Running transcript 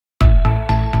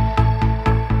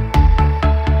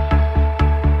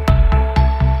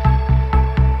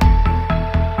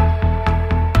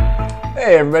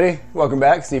Hey everybody, welcome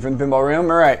back. Steve from the Pinball Room.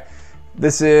 Alright,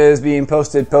 this is being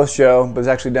posted post-show, but it's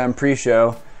actually done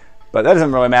pre-show, but that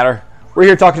doesn't really matter. We're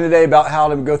here talking today about how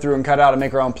to go through and cut out and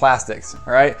make our own plastics.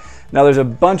 Alright, now there's a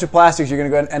bunch of plastics you're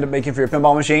going to go ahead and end up making for your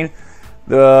pinball machine.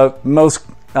 The most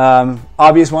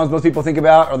obvious ones most people think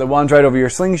about are the ones right over your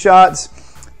slingshots,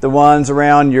 the ones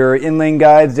around your inlane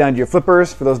guides down to your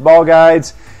flippers for those ball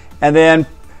guides, and then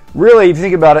really, if you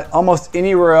think about it, almost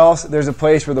anywhere else there's a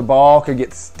place where the ball could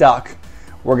get stuck.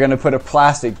 We're going to put a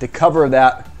plastic to cover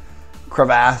that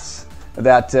crevasse,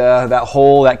 that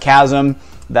hole, that chasm,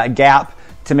 that gap,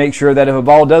 to make sure that if a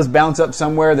ball does bounce up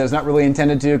somewhere that's not really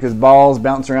intended to, because balls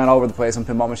bounce around all over the place on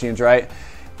pinball machines, right?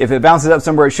 If it bounces up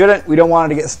somewhere it shouldn't, we don't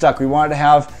want it to get stuck. We want it to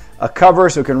have a cover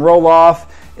so it can roll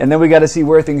off, and then we got to see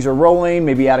where things are rolling,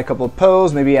 maybe add a couple of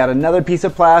pose, maybe add another piece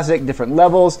of plastic, different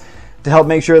levels, to help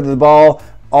make sure that the ball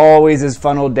always is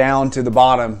funneled down to the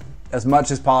bottom as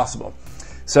much as possible.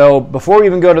 So before we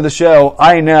even go to the show,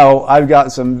 I know I've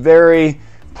got some very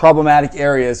problematic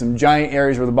areas, some giant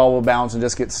areas where the ball will bounce and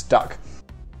just get stuck.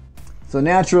 So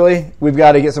naturally, we've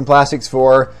got to get some plastics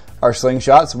for our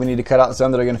slingshots. We need to cut out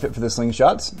some that are going to fit for the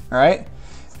slingshots. All right.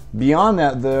 Beyond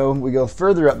that, though, we go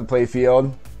further up the play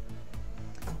field.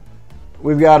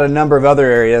 We've got a number of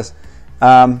other areas.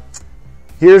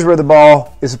 Here's where the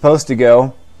ball is supposed to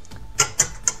go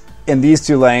in these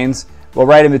two lanes. Well,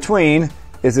 right in between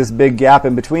is this big gap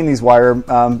in between these wire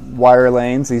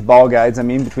lanes, these ball guides,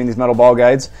 between these metal ball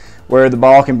guides, where the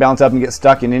ball can bounce up and get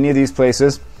stuck in any of these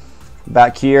places.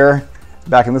 Back here,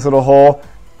 back in this little hole,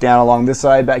 down along this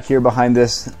side, back here behind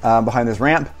this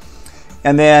ramp.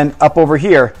 And then up over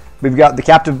here, we've got the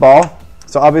captive ball.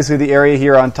 So obviously the area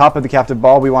here on top of the captive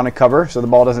ball we want to cover so the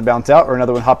ball doesn't bounce out or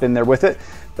another one hop in there with it.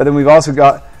 But then we've also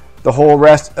got the whole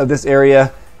rest of this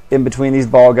area in between these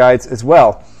ball guides as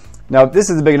well. Now this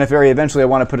is a big enough area, eventually I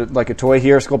want to put it like a toy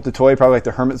here, sculpt a toy, probably like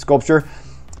the Hermit sculpture.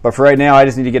 But for right now I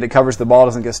just need to get it covered so the ball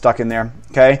doesn't get stuck in there.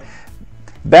 Okay.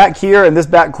 Back here in this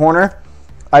back corner,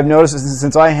 I've noticed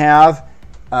since I have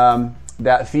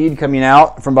that feed coming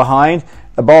out from behind,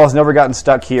 the ball has never gotten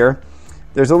stuck here.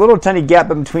 There's a little tiny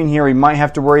gap in between here we might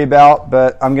have to worry about,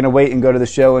 but I'm going to wait and go to the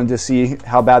show and just see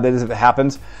how bad that is if it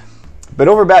happens. But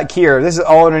over back here, this is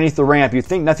all underneath the ramp. You'd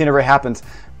think nothing ever happens,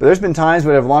 but there's been times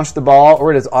when I've launched the ball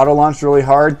or it has auto-launched really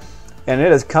hard and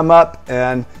it has come up,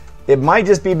 and it might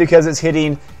just be because it's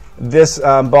hitting this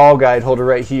ball guide holder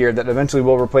right here that eventually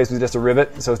we'll replace with just a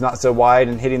rivet so it's not so wide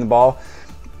and hitting the ball.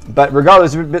 But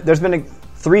regardless, there's been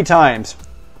 3 times,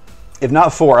 if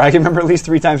not 4, I can remember at least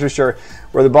 3 times for sure,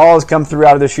 where the ball has come through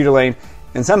out of the shooter lane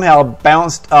and somehow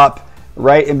bounced up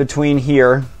right in between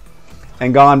here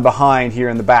and gone behind here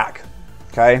in the back.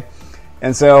 Okay,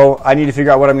 and so I need to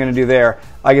figure out what I'm going to do there.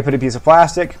 I could put a piece of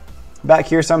plastic back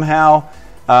here somehow.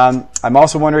 I'm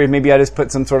also wondering if maybe I just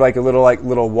put some sort of like a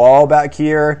little wall back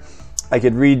here. I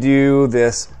could redo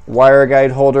this wire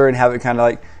guide holder and have it kind of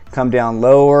like come down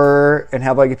lower and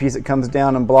have like a piece that comes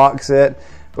down and blocks it.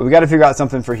 But we got to figure out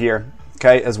something for here,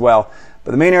 okay, as well.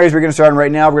 But the main areas we're going to start on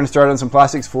right now, we're going to start on some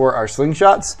plastics for our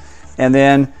slingshots, and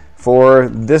then for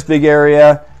this big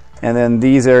area, and then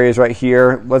these areas right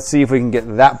here. Let's see if we can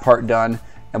get that part done,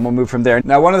 and we'll move from there.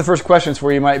 Now, one of the first questions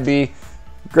for you might be,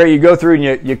 great, you go through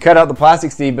and you cut out the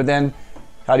plastic sleeve, but then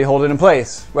how do you hold it in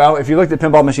place? Well, if you looked at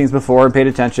pinball machines before and paid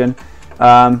attention,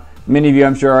 many of you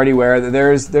I'm sure are already aware that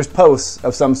there's posts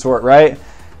of some sort, right,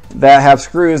 that have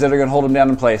screws that are going to hold them down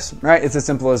in place, right? It's as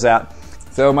simple as that.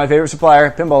 So my favorite supplier,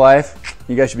 Pinball Life,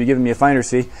 you guys should be giving me a finder's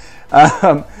fee.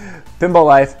 Pinball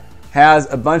Life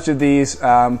has a bunch of these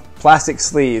plastic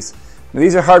sleeves. Now,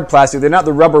 these are hard plastic. They're not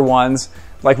the rubber ones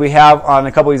like we have on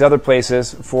a couple of these other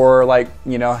places for, like,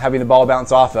 having the ball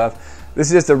bounce off of. This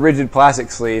is just a rigid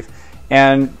plastic sleeve.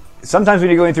 And sometimes when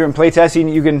you're going through and play testing,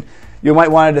 you might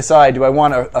want to decide, do I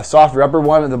want a soft rubber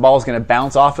one that the ball is going to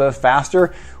bounce off of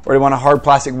faster, or do I want a hard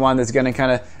plastic one that's going to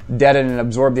kind of deaden and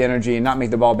absorb the energy and not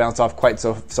make the ball bounce off quite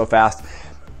so fast?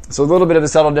 So a little bit of a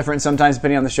subtle difference sometimes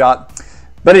depending on the shot.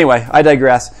 But anyway, I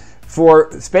digress.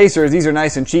 For spacers, these are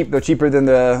nice and cheap. They're cheaper than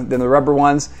the rubber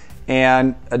ones.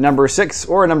 And a number 6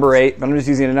 or a number 8, but I'm just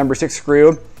using a number 6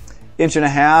 screw, 1.5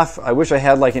 inches. I wish I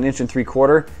had like 1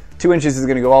 3/4 inches. 2 inches is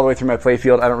going to go all the way through my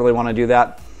playfield. I don't really want to do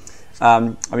that.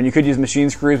 You could use machine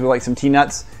screws with like some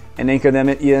T-nuts and anchor them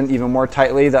in even more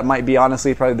tightly. That might be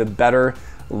honestly probably the better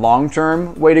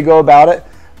long-term way to go about it.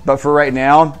 But for right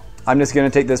now, I'm just going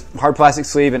to take this hard plastic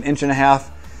sleeve, 1.5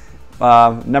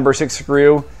 inches, number 6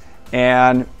 screw,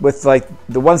 and with like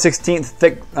the 1/16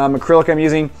 thick acrylic I'm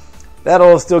using,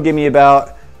 that'll still give me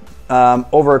about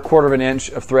over 1/4 inch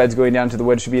of threads going down to the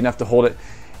wood. Should be enough to hold it.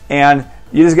 And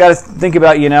you just got to think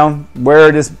about,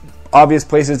 where does obvious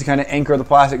places to kind of anchor the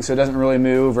plastic so it doesn't really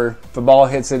move, or if a ball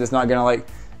hits it, it's not gonna like,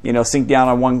 you know, sink down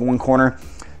on one corner.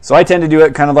 So I tend to do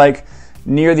it kind of like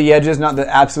near the edges, not the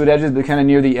absolute edges, but kind of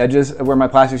near the edges of where my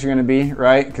plastics are gonna be,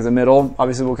 right? Because the middle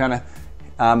obviously will kind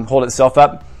of hold itself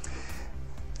up.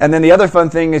 And then the other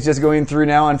fun thing is just going through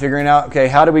now and figuring out, okay,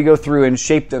 how do we go through and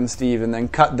shape them, Steve, and then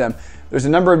cut them? There's a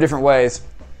number of different ways.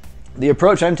 The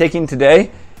approach I'm taking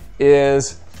today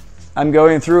is I'm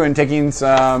going through and taking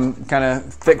some kind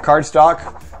of thick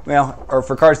cardstock, well, or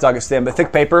for cardstock it's thin, but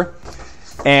thick paper,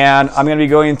 and I'm going to be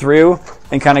going through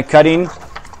and kind of cutting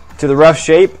to the rough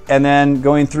shape, and then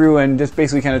going through and just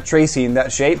basically kind of tracing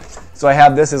that shape. So I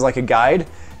have this as like a guide,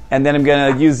 and then I'm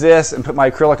going to use this and put my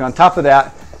acrylic on top of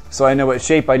that so I know what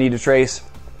shape I need to trace,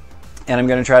 and I'm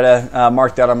going to try to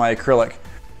mark that on my acrylic.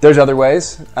 There's other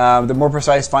ways. The more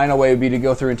precise final way would be to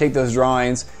go through and take those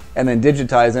drawings and then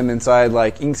digitize them inside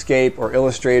like Inkscape or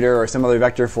Illustrator or some other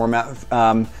vector format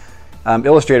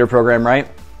Illustrator program, right?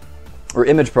 Or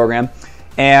image program.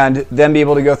 And then be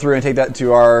able to go through and take that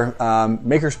to our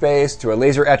makerspace, to a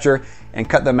laser etcher, and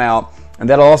cut them out. And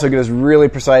that'll also give us really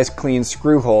precise, clean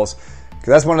screw holes. Because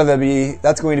that's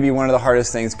going to be one of the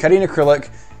hardest things. Cutting acrylic,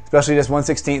 especially just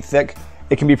 1/16 thick,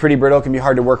 it can be pretty brittle, it can be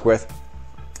hard to work with.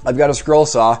 I've got a scroll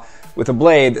saw with a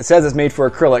blade that says it's made for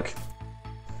acrylic.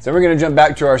 So we're going to jump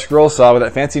back to our scroll saw with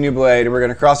that fancy new blade, and we're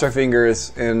going to cross our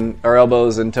fingers and our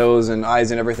elbows and toes and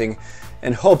eyes and everything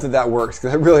and hope that that works,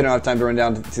 because I really don't have time to run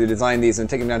down to design these and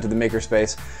take them down to the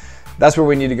makerspace. That's where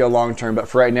we need to go long term, but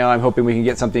for right now I'm hoping we can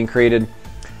get something created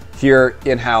here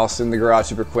in-house in the garage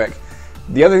super quick.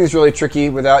 The other thing that's really tricky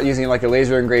without using like a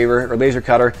laser engraver or laser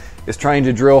cutter is trying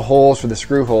to drill holes for the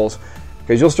screw holes.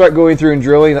 Because you'll start going through and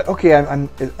drilling, like, okay,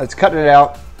 it's cutting it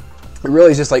out. It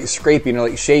really is just like scraping or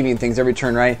like shaving things every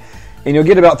turn, right? And you'll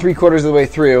get about 3/4 of the way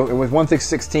through, and with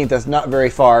 1/16, that's not very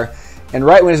far. And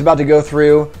right when it's about to go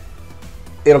through,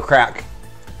 it'll crack.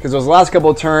 Because those last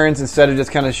couple of turns, instead of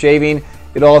just kind of shaving,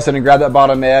 it'll all of a sudden grab that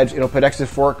bottom edge, it'll put extra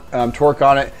torque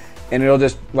on it, and it'll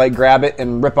just like grab it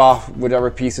and rip off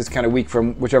whatever piece is kind of weak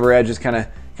from whichever edge is kind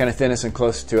of thinnest and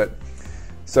close to it.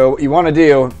 So what you want to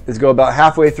do is go about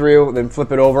halfway through, then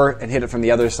flip it over and hit it from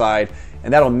the other side,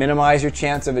 and that'll minimize your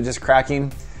chance of it just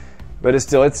cracking. But it's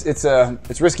still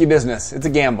it's risky business. It's a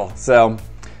gamble. So,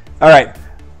 all right,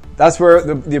 that's where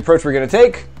the approach we're going to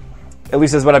take. At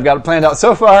least that's what I've got planned out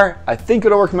so far. I think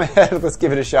it'll work in my head. Let's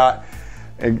give it a shot,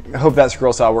 and I hope that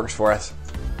scroll saw works for us.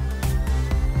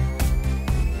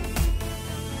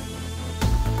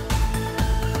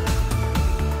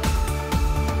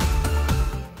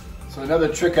 Another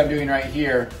trick I'm doing right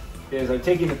here is I'm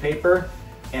taking the paper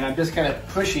and I'm just kind of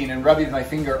pushing and rubbing my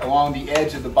finger along the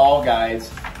edge of the ball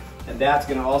guides, and that's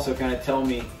going to also kind of tell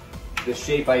me the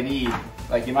shape I need.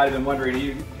 Like you might have been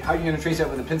wondering, how are you going to trace that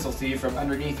with a pencil, Steve, from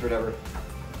underneath or whatever.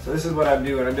 So this is what I'm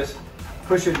doing. I'm just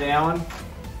pushing down,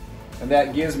 and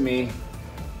that gives me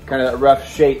kind of that rough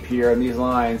shape here in these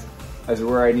lines as to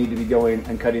where I need to be going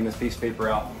and cutting this piece of paper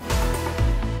out.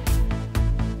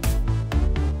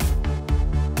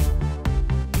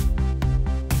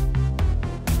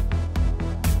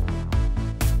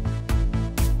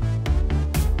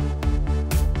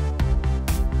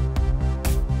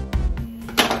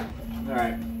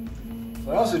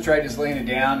 I also tried just laying it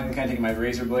down and kind of taking my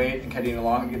razor blade and cutting it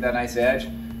along and get that nice edge.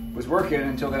 It was working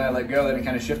until then I let go, then it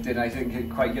kind of shifted and I didn't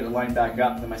quite get it lined back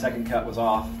up, then my second cut was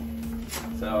off.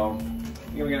 So I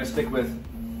think we're going to stick with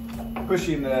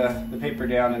pushing the paper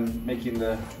down and making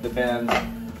the bend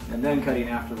and then cutting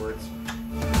afterwards.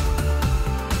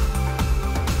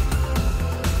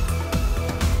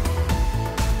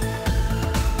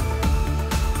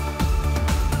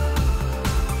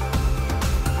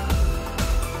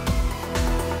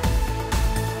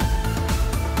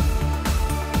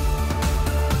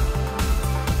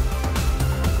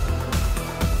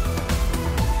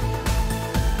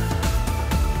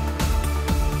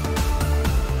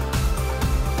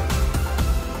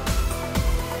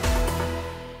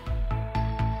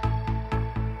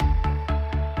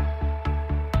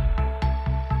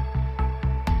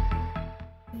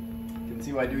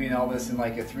 See why doing all this in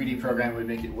like a 3D program would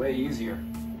make it way easier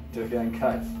to then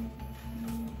cut.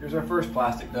 Here's our first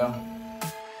plastic though.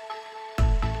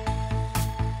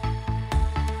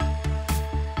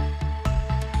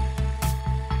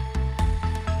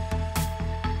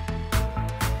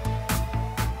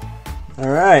 All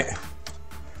right,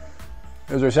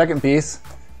 there's our second piece.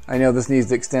 I know this needs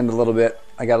to extend a little bit.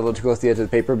 I got a little too close to the edge of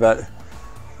the paper, but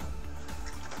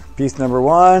piece number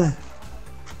one.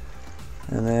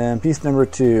 And then piece number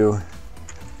two,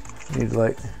 need to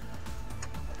like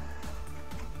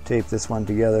tape this one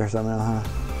together somehow, huh?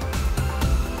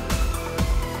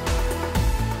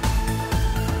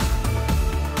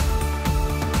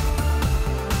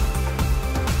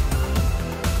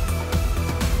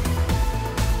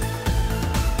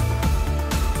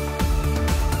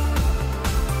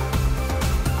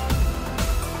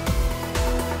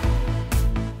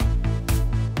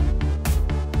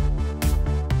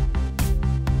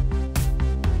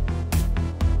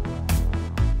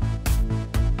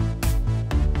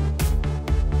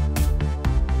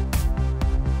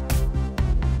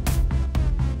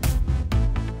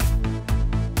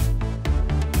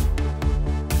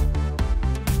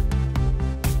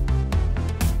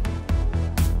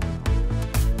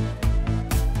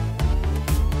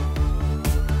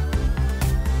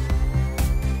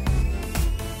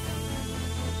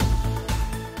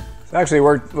 It actually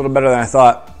worked a little better than I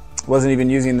thought. Wasn't even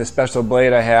using the special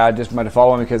blade I had, just my default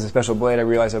one, because the special blade I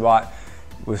realized I bought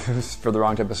was for the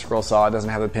wrong type of scroll saw. It doesn't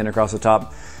have a pin across the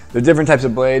top. There's different types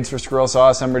of blades for scroll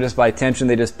saws. Some are just by tension,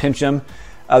 they just pinch them.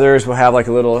 Others will have like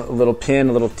a little pin,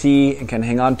 a little T, and can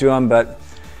hang on to them, but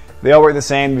they all work the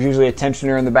same. There's usually a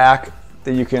tensioner in the back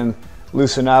that you can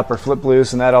loosen up or flip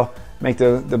loose, and that'll make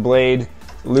the blade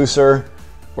looser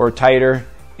or tighter.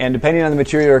 And depending on the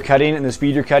material you're cutting and the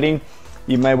speed you're cutting,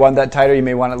 you may want that tighter, you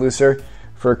may want it looser.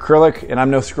 For acrylic, and I'm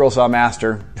no scroll saw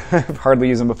master, I've hardly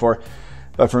used them before,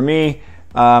 but for me,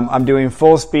 I'm doing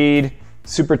full speed,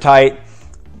 super tight.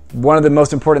 One of the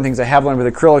most important things I have learned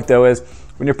with acrylic though is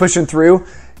when you're pushing through,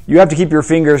 you have to keep your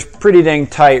fingers pretty dang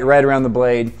tight right around the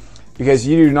blade, because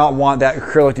you do not want that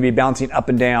acrylic to be bouncing up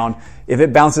and down. If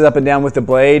it bounces up and down with the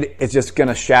blade, it's just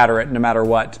gonna shatter it no matter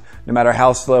what, no matter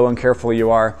how slow and careful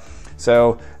you are.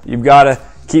 So you've gotta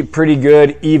keep pretty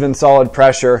good, even, solid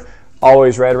pressure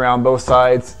always right around both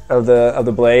sides of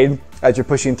the blade as you're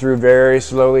pushing through very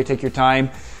slowly. Take your time.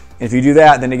 And if you do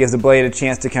that, then it gives the blade a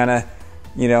chance to kind of,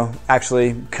 you know,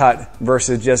 actually cut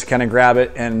versus just kind of grab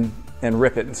it and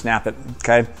rip it and snap it.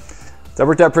 Okay, so that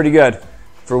worked out pretty good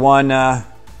for one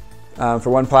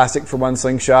plastic, for one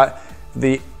slingshot.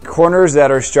 The corners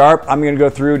that are sharp, I'm going to go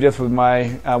through just with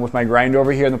my grinder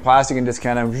over here in the plastic and just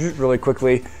kind of really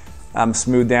quickly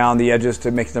smooth down the edges to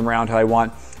make them round how I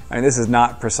want. I mean, this is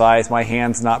not precise. My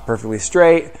hand's not perfectly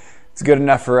straight. It's good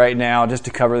enough for right now just to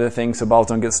cover the thing so balls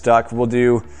don't get stuck. We'll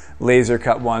do laser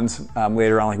cut ones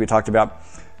later on like we talked about.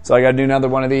 So I got to do another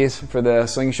one of these for the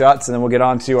slingshots, and then we'll get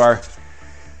on to our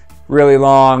really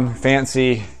long,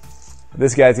 fancy.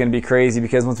 This guy's going to be crazy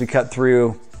because once we cut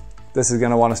through, this is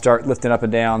going to want to start lifting up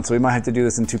and down. So we might have to do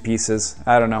this in 2 pieces.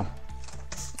 I don't know.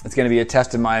 It's going to be a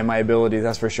test of my ability,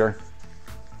 that's for sure.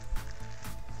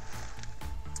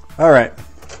 All right.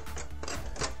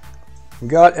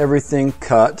 Got everything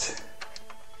cut,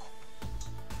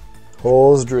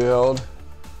 holes drilled,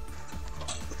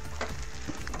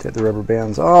 take the rubber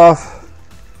bands off.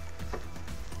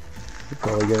 You're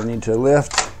probably going to need to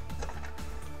lift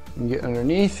and get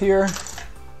underneath here.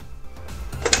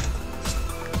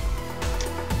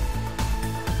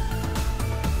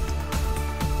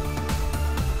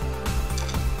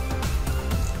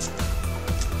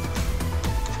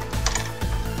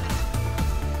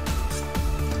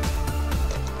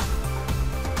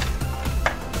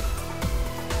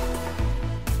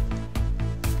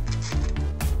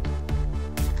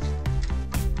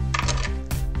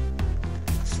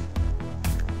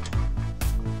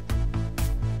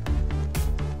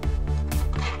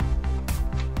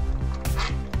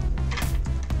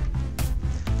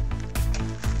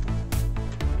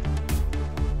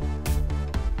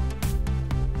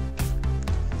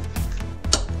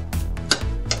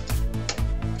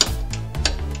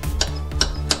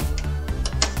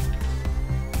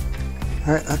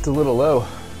 All right, that's a little low.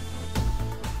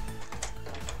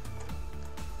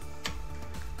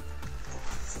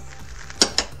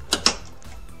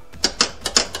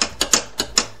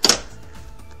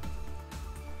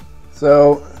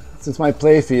 So, since my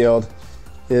Playfield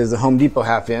is a Home Depot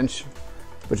 1/2 inch,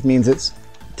 which means it's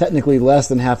technically less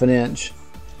than 1/2 inch,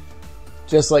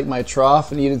 just like my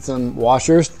trough needed some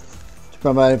washers to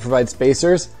provide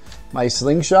spacers, my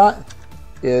slingshot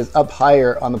is up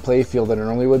higher on the Playfield than it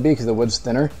normally would be because the wood's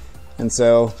thinner. And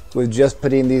so with just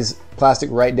putting these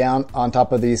plastic right down on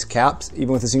top of these caps, even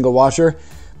with a single washer,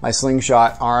 my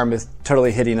slingshot arm is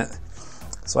totally hitting it.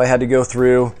 So I had to go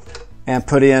through and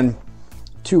put in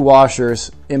 2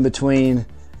 washers in between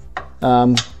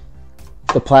the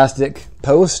plastic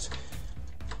post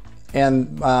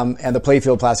and the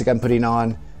Playfield plastic I'm putting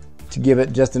on to give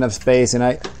it just enough space. And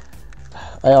I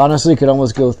honestly could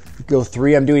almost go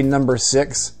 3. I'm doing number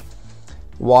 6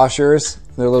 washers.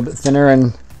 They're a little bit thinner,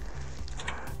 and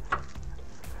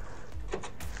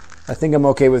I think I'm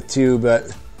okay with 2,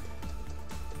 but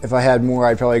if I had more,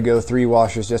 I'd probably go 3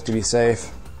 washers just to be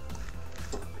safe.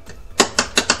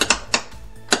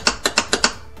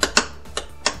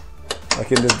 I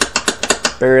can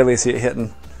just barely see it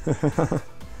hitting.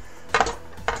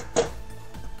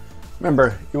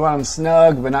 Remember, you want them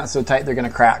snug, but not so tight they're gonna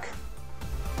crack.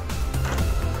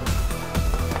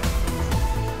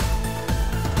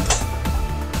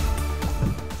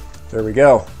 There we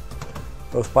go.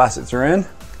 Both plastics are in.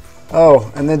 Oh,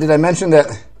 and then did I mention that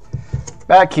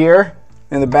back here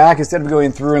in the back, instead of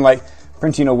going through and like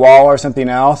printing a wall or something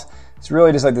else, it's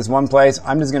really just like this one place.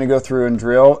 I'm just gonna go through and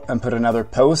drill and put another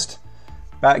post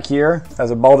back here as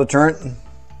a ball deterrent,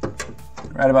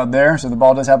 right about there. So the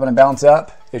ball does happen to bounce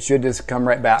up, it should just come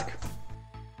right back.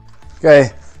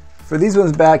 Okay, for these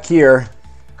ones back here,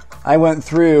 I went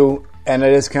through and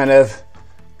I just kind of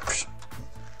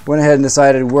went ahead and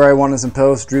decided where I wanted some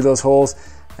posts, drew those holes,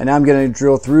 and now I'm going to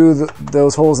drill through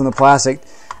those holes in the plastic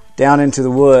down into the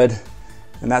wood,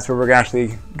 and that's where we're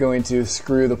actually going to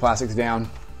screw the plastics down.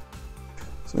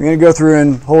 So I'm going to go through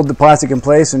and hold the plastic in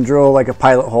place and drill like a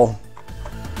pilot hole.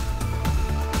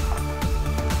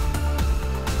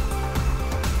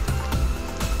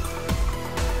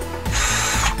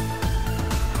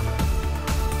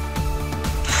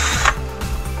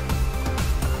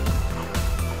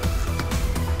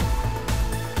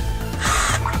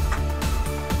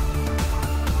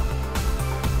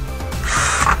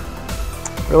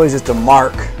 Really just a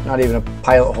mark, not even a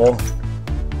pilot hole.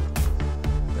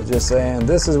 But just saying,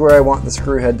 this is where I want the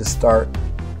screw head to start.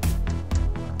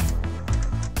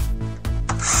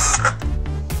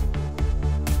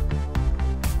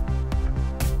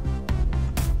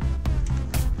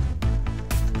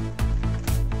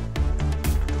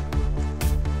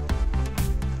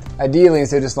 Ideally,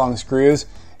 instead of just long screws,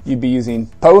 you'd be using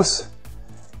posts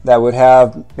that would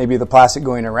have maybe the plastic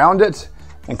going around it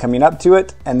and coming up to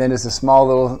it, and then just a small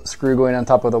little screw going on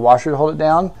top of the washer to hold it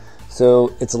down.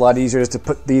 So it's a lot easier just to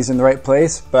put these in the right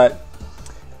place, but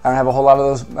I don't have a whole lot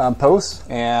of those posts,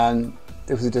 and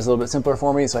it was just a little bit simpler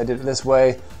for me, so I did it this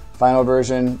way. Final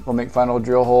version, we'll make final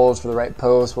drill holes for the right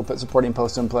posts, we'll put supporting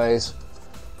posts in place,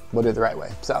 we'll do it the right way.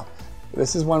 So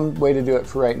this is one way to do it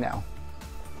for right now.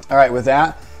 All right, with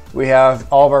that, we have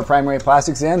all of our primary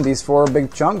plastics in, these 4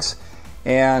 big chunks,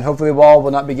 and hopefully the wall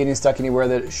will not be getting stuck anywhere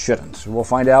that it shouldn't. We'll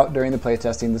find out during the play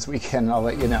testing this weekend, and I'll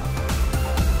let you know.